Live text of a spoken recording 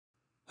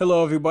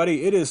Hello,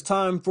 everybody. It is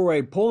time for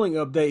a polling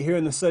update here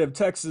in the state of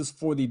Texas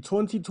for the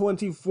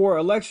 2024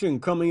 election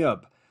coming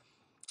up.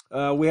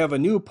 We have a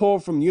new poll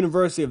from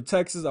University of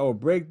Texas. I will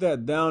break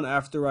that down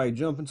after I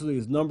jump into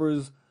these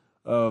numbers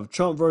of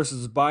Trump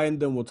versus Biden.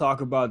 Then we'll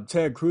talk about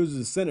Ted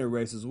Cruz's Senate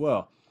race as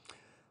well.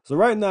 So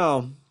right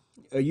now,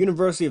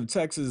 University of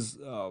Texas,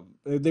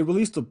 they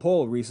released a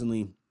poll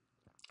recently,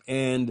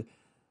 and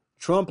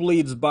Trump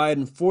leads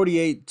Biden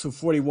 48 to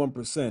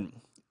 41%,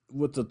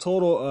 with the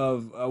total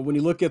of, when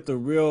you look at the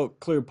Real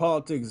Clear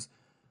Politics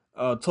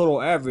total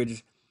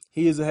average,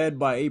 he is ahead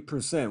by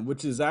 8%,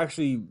 which is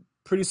actually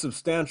pretty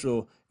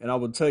substantial, and I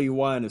will tell you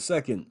why in a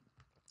second.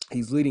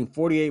 He's leading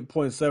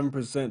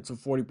 48.7% to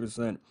 40%.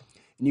 And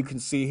you can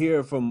see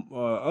here from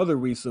other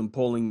recent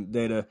polling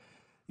data,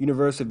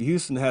 University of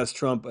Houston has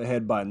Trump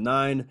ahead by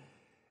 9.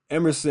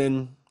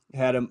 Emerson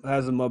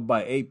has him up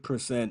by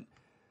 8%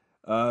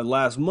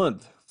 last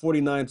month,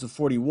 49 to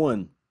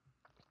 41.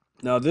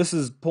 Now, this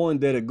is polling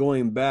data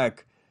going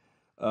back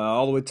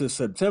all the way to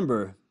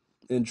September,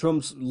 and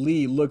Trump's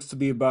lead looks to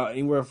be about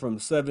anywhere from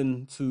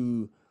 7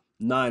 to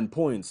 9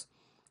 points.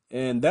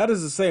 And that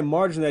is the same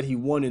margin that he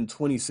won in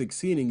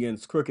 2016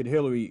 against crooked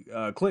Hillary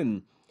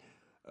Clinton.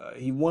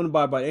 He won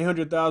by about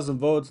 800,000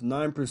 votes,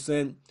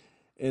 9%.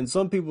 And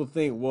some people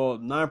think, well,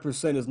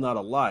 9% is not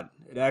a lot.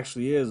 It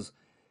actually is.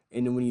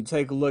 And when you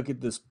take a look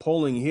at this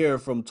polling here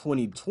from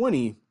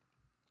 2020,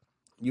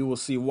 you will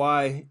see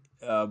why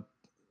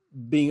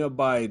being up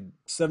by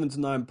 7 to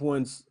 9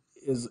 points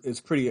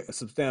is pretty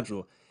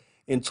substantial.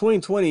 In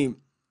 2020,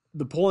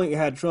 the polling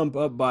had Trump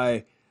up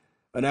by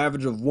an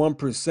average of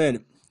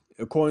 1%,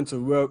 according to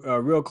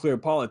Real Clear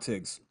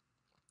Politics.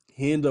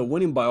 He ended up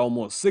winning by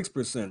almost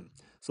 6%.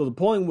 So the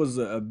polling was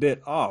a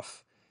bit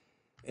off.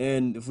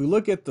 And if we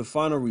look at the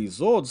final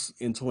results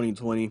in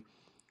 2020,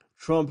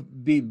 Trump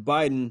beat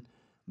Biden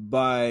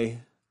by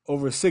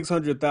over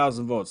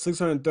 600,000 votes,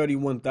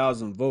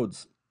 631,000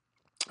 votes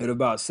at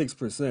about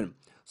 6%.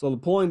 So the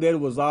polling data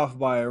was off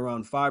by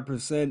around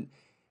 5%,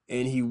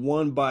 and he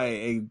won by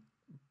a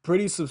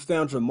pretty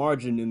substantial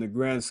margin in the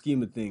grand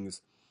scheme of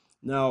things.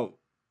 Now,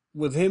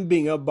 with him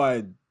being up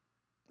by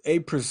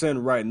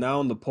 8% right now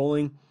in the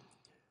polling,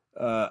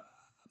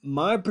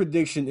 my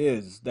prediction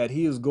is that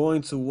he is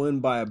going to win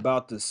by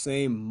about the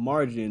same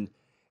margin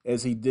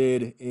as he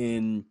did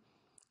in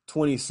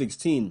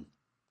 2016.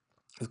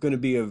 It's going to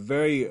be a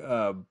very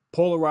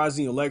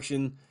polarizing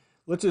election.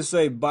 Let's just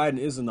say Biden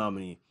is a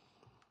nominee.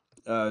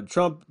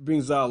 Trump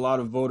brings out a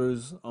lot of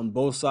voters on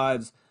both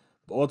sides,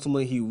 but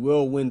ultimately he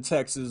will win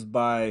Texas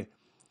by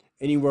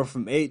anywhere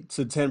from 8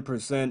 to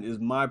 10% is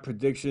my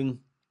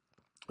prediction.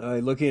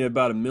 Looking at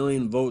about a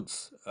million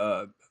votes,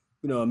 a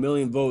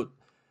million vote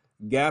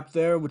gap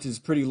there, which is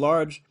pretty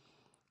large,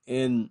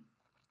 and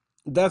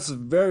that's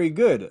very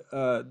good.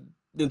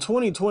 In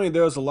 2020,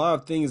 there was a lot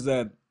of things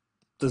that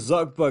the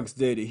Zuck Bucks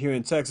did here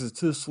in Texas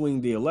to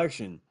swing the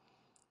election,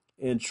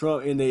 and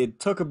they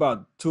took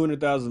about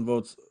 200,000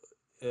 votes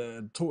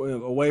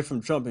away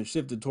from Trump and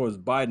shifted towards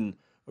Biden,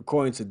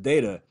 according to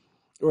data,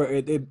 or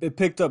it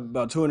picked up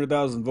about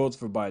 200,000 votes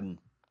for Biden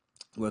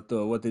with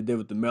what they did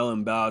with the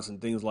mail-in ballots and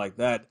things like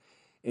that,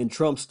 and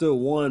Trump still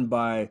won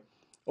by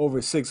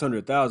over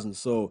 600,000.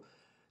 So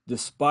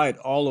despite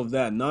all of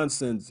that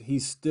nonsense, he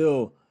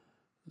still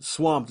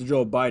swamped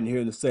Joe Biden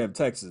here in the state of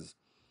Texas.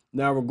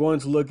 Now we're going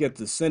to look at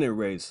the Senate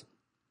race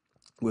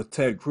with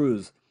Ted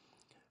Cruz.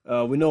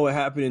 We know what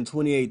happened in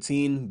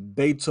 2018.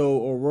 Beto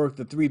O'Rourke,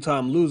 the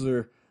three-time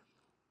loser,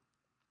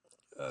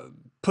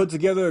 put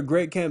together a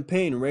great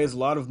campaign, raised a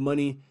lot of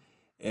money,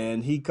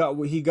 and he got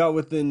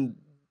within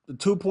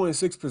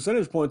 2.6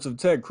 percentage points of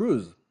Ted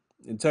Cruz.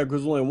 And Ted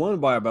Cruz only won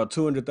by about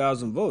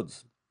 200,000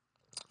 votes.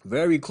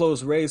 Very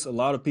close race. A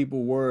lot of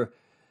people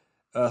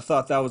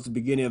thought that was the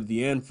beginning of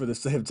the end for the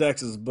state of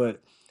Texas,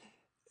 but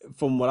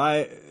from what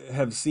I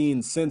have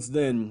seen since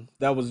then,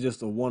 that was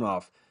just a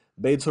one-off.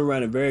 Beto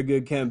ran a very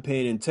good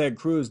campaign, and Ted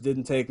Cruz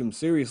didn't take him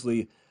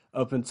seriously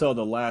up until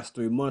the last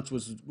 3 months,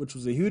 which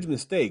was a huge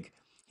mistake.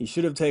 He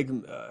should have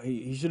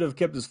he should have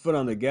kept his foot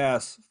on the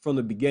gas from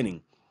the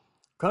beginning,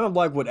 kind of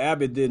like what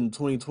Abbott did in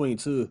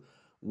 2022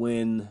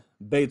 when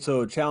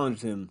Beto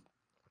challenged him.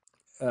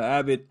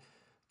 Abbott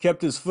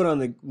kept his foot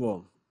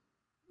on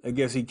I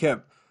guess he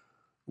kept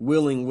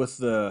wheeling with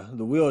the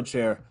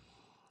wheelchair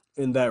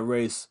in that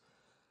race,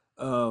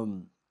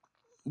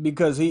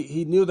 because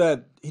he knew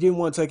that he didn't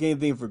want to take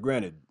anything for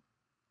granted.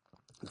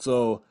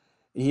 So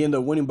he ended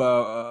up winning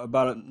by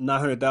about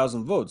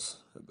 900,000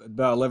 votes,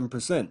 about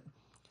 11%.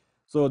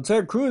 So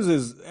Ted Cruz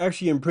is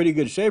actually in pretty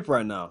good shape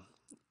right now.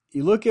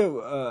 You look at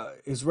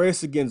his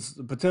race against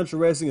the potential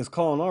race against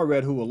Colin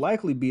Allred, who will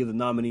likely be the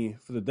nominee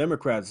for the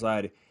Democrat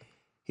side.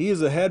 He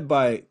is ahead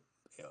by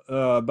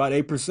about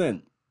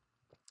 8%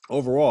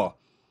 overall.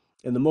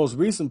 And the most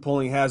recent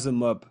polling has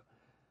him up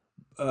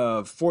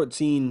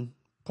 14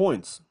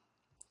 points,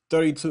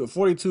 42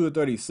 to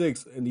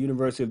 36 in the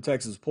University of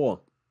Texas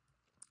poll.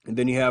 And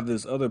then you have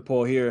this other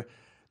poll here,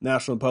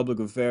 National Public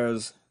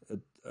Affairs,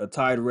 a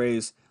tied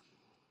race.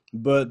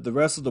 But the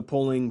rest of the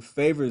polling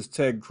favors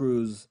Ted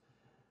Cruz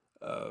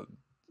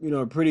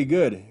pretty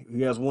good.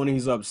 He has one,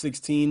 he's up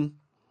 16.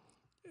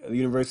 The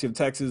University of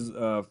Texas,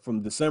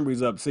 from December,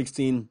 he's up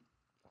 16.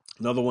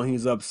 Another one,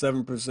 he's up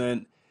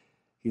 7%.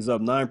 He's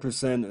up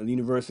 9%. The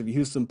University of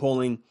Houston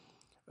polling.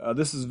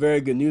 This is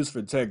very good news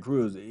for Ted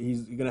Cruz.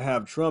 He's going to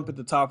have Trump at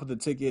the top of the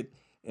ticket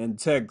and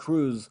Ted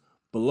Cruz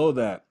below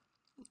that.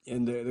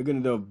 And they're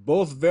going to do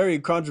both very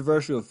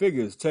controversial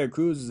figures. Ted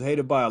Cruz is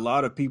hated by a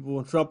lot of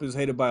people. Trump is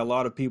hated by a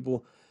lot of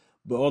people.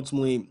 But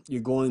ultimately,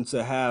 you're going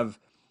to have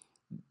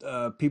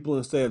people in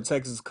the state of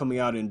Texas coming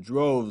out in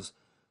droves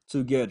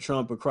to get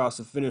Trump across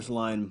the finish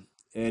line.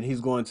 And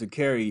he's going to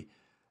carry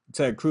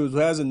Ted Cruz, who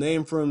has a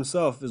name for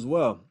himself as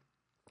well.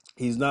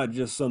 He's not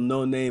just some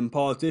no-name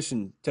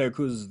politician. Ted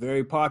Cruz is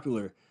very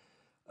popular.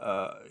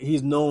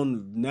 He's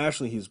known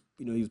nationally. He's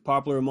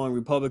popular among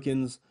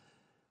Republicans,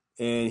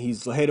 and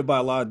he's hated by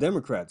a lot of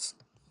Democrats.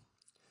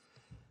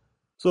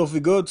 So if we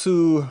go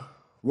to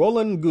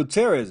Roland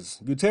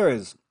Gutierrez,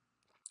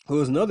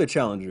 who is another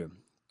challenger,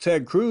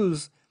 Ted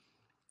Cruz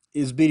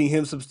is beating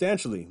him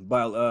substantially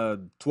by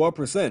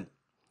 12%.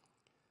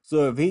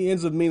 So if he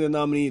ends up being the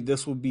nominee,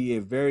 this will be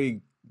a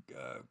very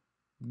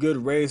good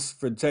race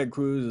for Ted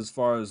Cruz as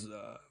far as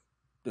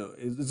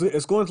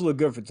it's going to look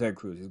good for Ted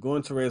Cruz. He's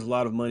going to raise a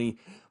lot of money,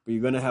 but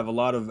you're going to have a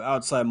lot of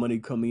outside money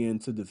coming in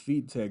to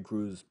defeat Ted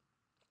Cruz.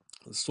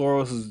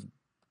 Soros is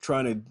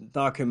trying to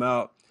knock him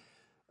out.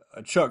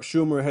 Chuck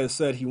Schumer has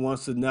said he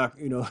wants to knock,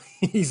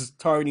 he's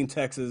targeting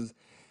Texas,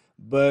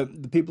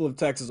 but the people of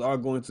Texas are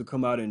going to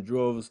come out in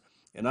droves,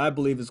 and I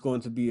believe it's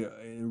going to be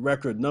in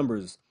record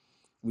numbers.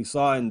 We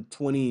saw in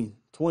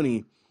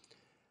 2020,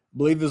 I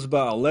believe it was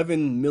about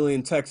 11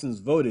 million Texans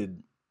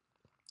voted,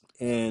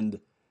 and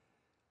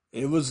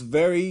it was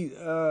it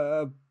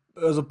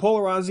was a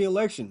polarizing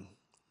election.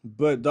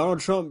 But Donald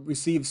Trump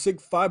received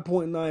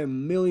 5.9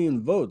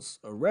 million votes,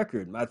 a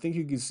record. I think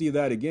you can see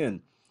that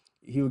again.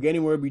 He will get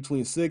anywhere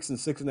between 6 and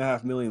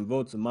 6.5 million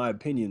votes, in my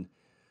opinion,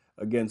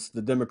 against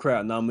the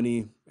Democrat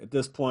nominee. At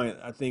this point,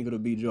 I think it'll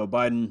be Joe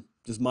Biden,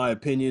 just my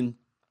opinion.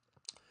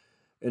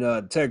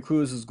 And Ted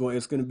Cruz it's going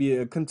to be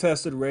a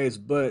contested race,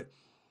 but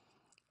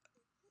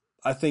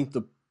I think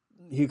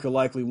he could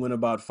likely win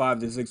about 5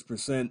 to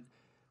 6%,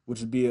 which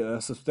would be a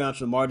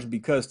substantial margin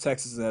because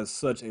Texas has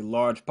such a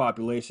large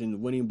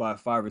population. Winning by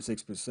 5 or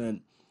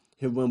 6%,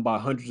 he'll win by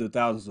hundreds of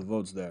thousands of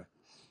votes there.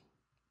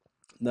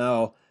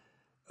 Now,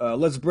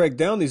 let's break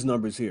down these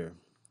numbers here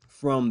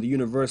from the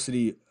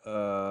University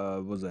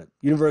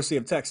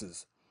of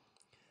Texas.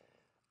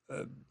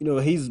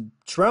 He's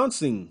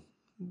trouncing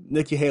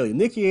Nikki Haley.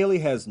 Nikki Haley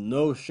has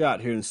no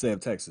shot here in the state of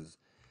Texas.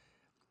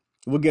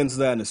 We'll get into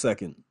that in a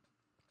second.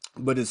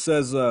 But it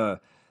says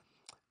a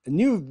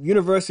new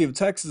University of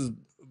Texas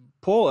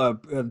poll,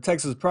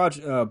 Politics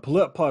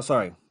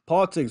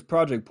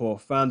Project poll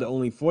found that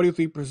only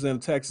 43% of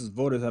Texas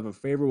voters have a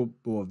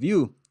favorable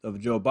view of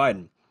Joe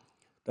Biden.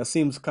 That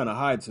seems kind of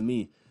high to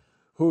me.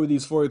 Who are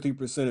these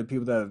 43% of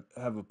people that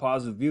have a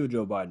positive view of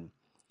Joe Biden?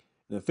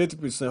 And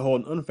 50%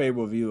 hold an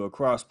unfavorable view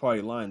across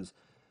party lines.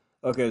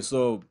 Okay,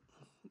 so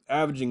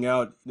averaging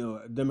out,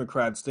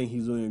 Democrats think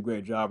he's doing a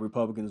great job.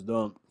 Republicans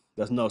don't.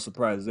 That's no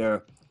surprise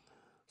there.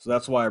 So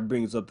that's why it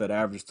brings up that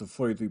average to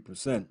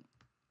 43%.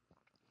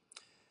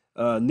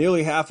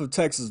 Nearly half of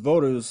Texas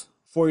voters,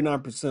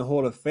 49%,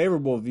 hold a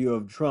favorable view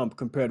of Trump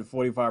compared to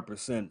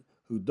 45%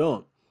 who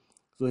don't.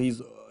 So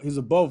he's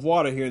above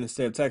water here in the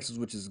state of Texas,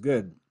 which is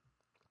good.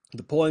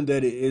 The polling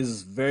data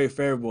is very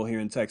favorable here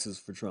in Texas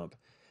for Trump.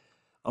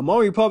 Among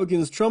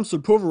Republicans, Trump's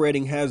approval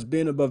rating has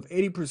been above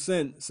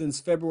 80% since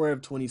February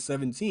of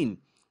 2017.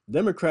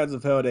 Democrats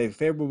have held a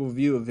favorable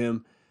view of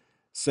him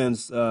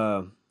since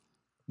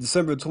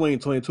December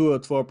 2022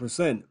 at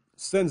 12%.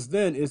 Since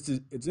then,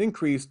 it's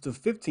increased to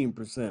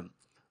 15%.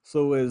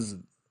 So as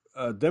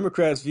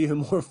Democrats view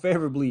him more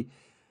favorably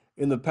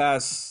in the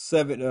past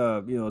 7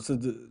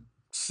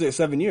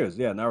 years.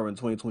 Yeah, now we're in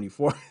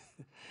 2024.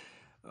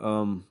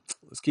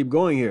 Let's keep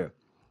going here.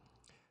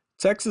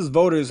 Texas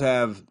voters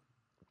have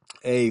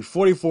a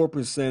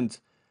 44%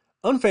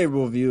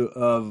 unfavorable view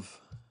of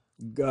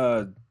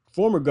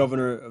former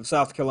governor of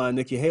South Carolina,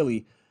 Nikki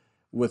Haley,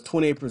 with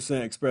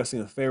 28% expressing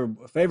a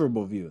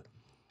favorable view.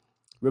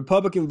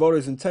 Republican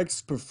voters in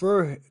Texas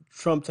prefer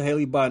Trump to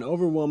Haley by an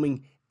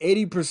overwhelming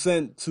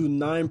 80% to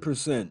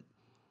 9%.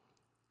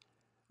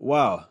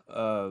 Wow.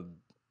 Ron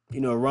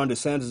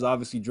DeSantis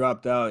obviously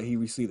dropped out. He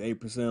received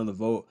 8% of the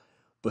vote,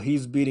 but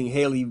he's beating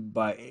Haley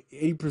by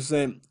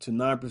 80% to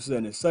 9%,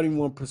 a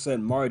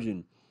 71%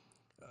 margin.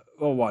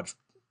 Watch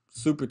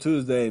Super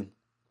Tuesday.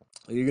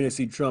 You're going to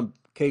see Trump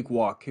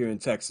cakewalk here in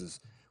Texas.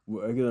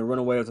 We're going to run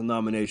away with the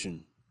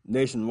nomination.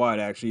 Nationwide,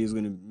 actually, it's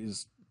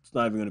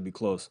not even going to be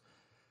close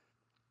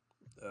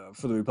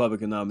for the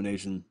Republican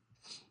nomination.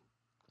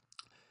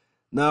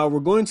 Now,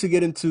 we're going to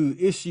get into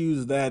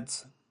issues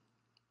that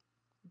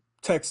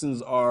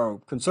Texans are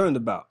concerned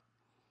about.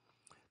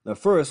 Now,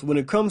 first, when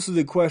it comes to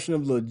the question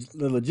of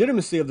the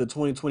legitimacy of the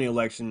 2020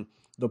 election,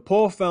 the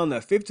poll found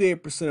that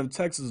 58% of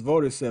Texas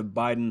voters said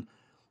Biden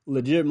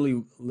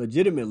legitimately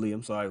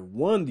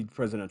won the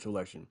presidential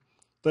election.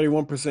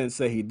 31%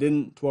 say he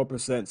didn't,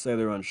 12% say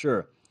they're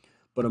unsure.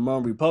 But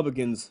among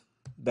Republicans,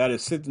 that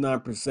is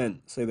 59%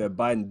 say that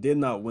Biden did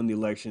not win the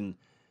election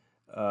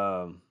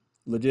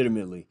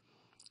legitimately.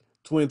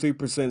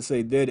 23%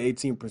 say did,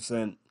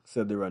 18%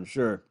 said they're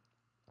unsure.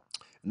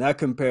 And that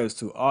compares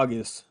to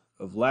August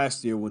of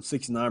last year when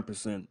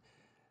 69%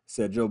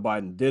 said Joe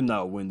Biden did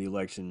not win the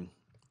election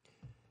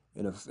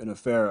in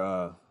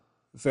a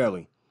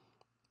fairly.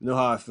 You know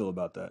how I feel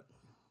about that.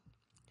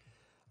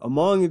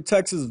 Among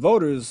Texas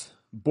voters,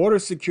 border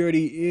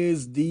security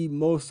is the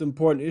most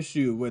important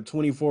issue with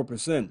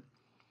 24%.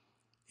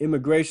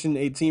 Immigration,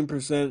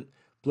 18%.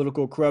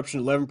 Political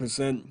corruption,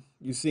 11%.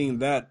 You're seeing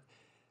that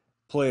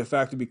play a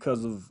factor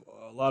because of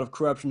a lot of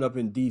corruption up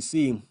in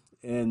D.C.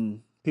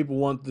 and people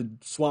want the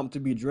swamp to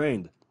be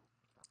drained.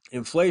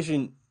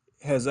 Inflation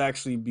has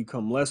actually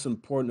become less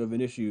important of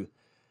an issue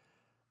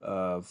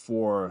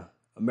for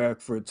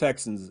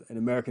Texans and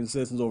American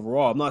citizens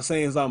overall. I'm not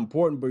saying it's not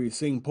important, but you're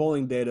seeing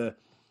polling data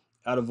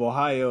out of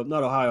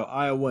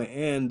Iowa,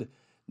 and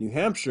New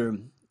Hampshire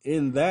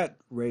in that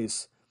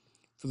race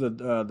for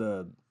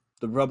the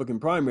Republican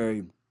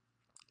primary.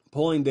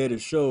 Polling data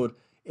showed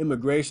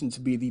immigration to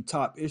be the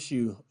top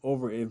issue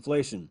over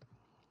inflation.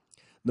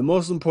 The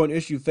most important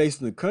issue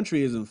facing the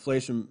country is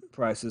inflation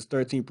prices,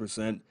 13%,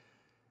 and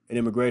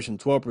immigration,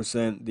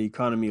 12%, the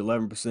economy,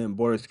 11%,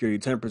 border security,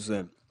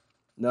 10%.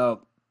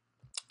 Now,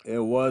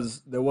 there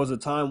was a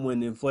time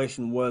when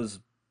inflation was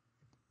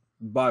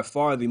by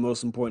far the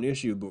most important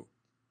issue, but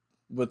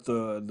with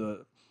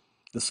the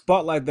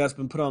spotlight that's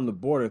been put on the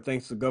border,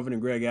 thanks to Governor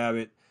Greg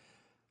Abbott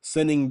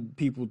sending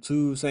people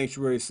to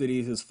sanctuary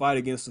cities, his fight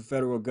against the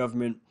federal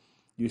government,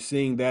 you're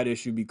seeing that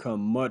issue become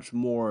much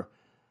more,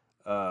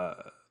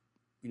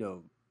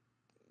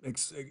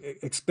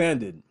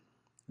 expanded.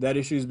 That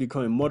issue is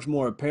becoming much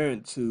more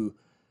apparent to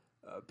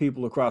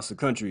people across the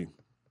country.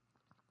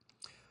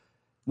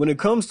 When it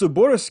comes to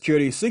border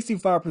security,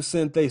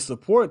 65% they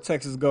support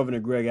Texas Governor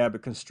Greg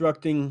Abbott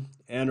constructing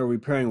and or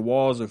repairing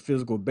walls or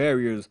physical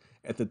barriers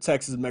at the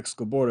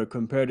Texas-Mexico border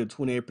compared to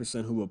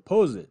 28% who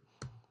oppose it.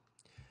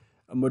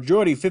 A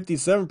majority,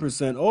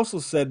 57%, also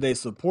said they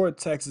support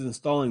Texas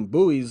installing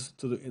buoys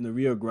in the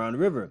Rio Grande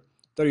River.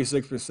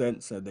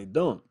 36% said they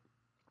don't.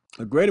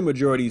 A greater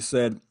majority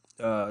said,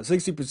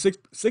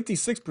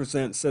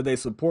 66% said they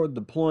support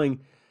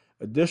deploying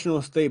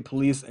additional state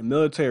police and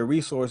military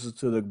resources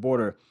to the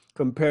border,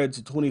 compared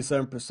to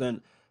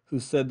 27% who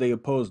said they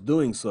opposed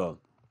doing so.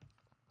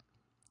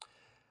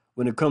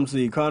 When it comes to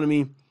the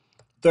economy,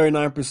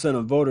 39%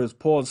 of voters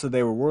polled said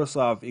they were worse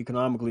off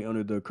economically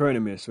under the current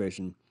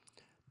administration.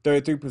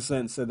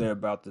 33% said they're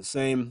about the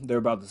same.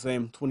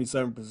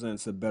 27%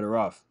 said better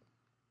off.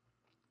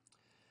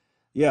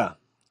 Yeah.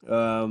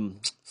 So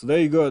there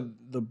you go.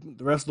 The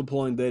rest of the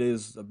polling data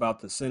is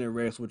about the Senate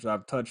race, which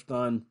I've touched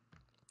on.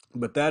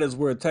 But that is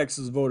where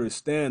Texas voters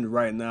stand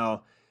right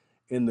now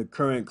in the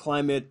current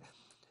climate.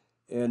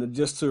 And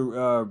just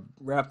to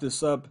wrap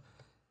this up,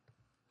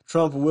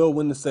 Trump will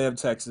win the state of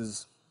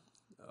Texas.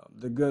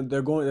 There's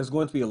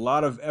going to be a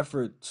lot of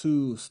effort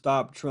to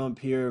stop Trump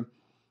here,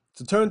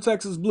 to turn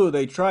Texas blue.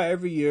 They try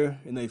every year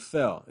and they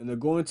fail, and they're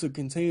going to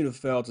continue to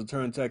fail to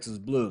turn Texas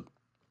blue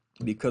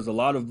because a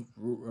lot of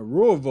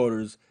rural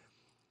voters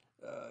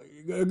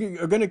are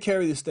going to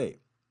carry the state.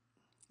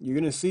 You're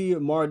going to see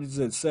margins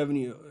at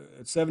 70%,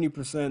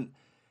 80%,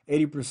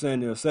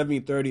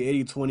 70-30,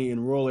 80-20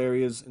 in rural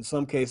areas. In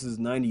some cases,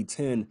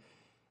 90-10.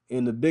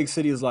 In the big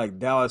cities like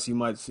Dallas, you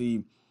might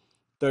see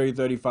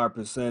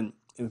 30-35%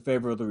 in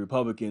favor of the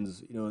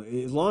Republicans.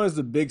 As long as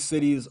the big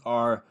cities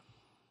are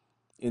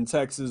in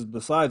Texas,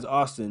 besides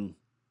Austin,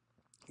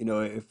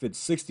 if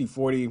it's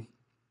 60-40,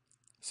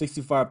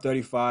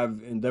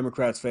 65-35 in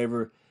Democrats'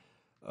 favor,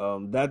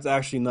 that's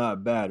actually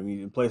not bad. I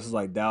mean, in places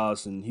like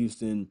Dallas and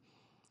Houston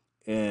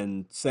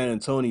and San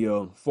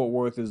Antonio, Fort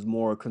Worth is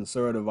more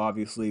conservative,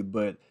 obviously,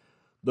 but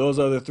those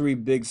other three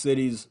big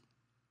cities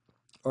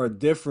are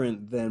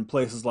different than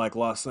places like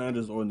Los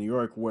Angeles or New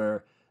York,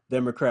 where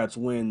Democrats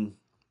win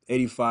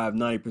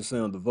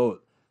 85-90% of the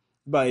vote,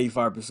 about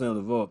 85% of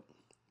the vote.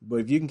 But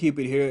if you can keep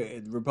it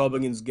here,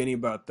 Republicans getting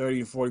about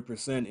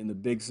 30-40% in the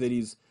big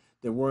cities,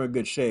 then we're in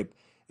good shape.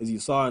 As you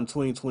saw in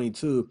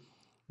 2022,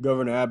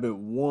 Governor Abbott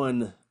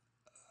won,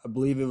 I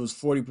believe it was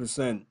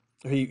 40%.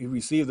 He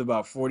received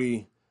about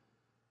 40,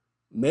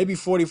 maybe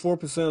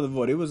 44% of the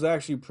vote. It was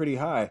actually pretty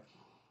high.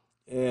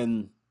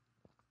 And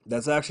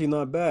that's actually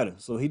not bad.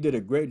 So he did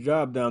a great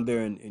job down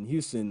there in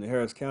Houston, the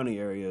Harris County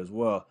area as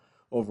well,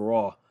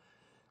 overall.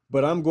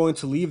 But I'm going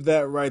to leave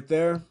that right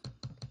there.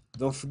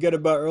 Don't forget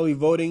about early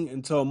voting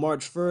until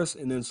March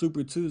 1st, and then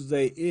Super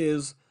Tuesday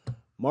is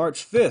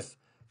March 5th.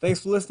 Thanks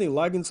for listening.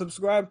 Like and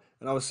subscribe,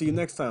 and I will see you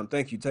next time.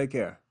 Thank you. Take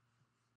care.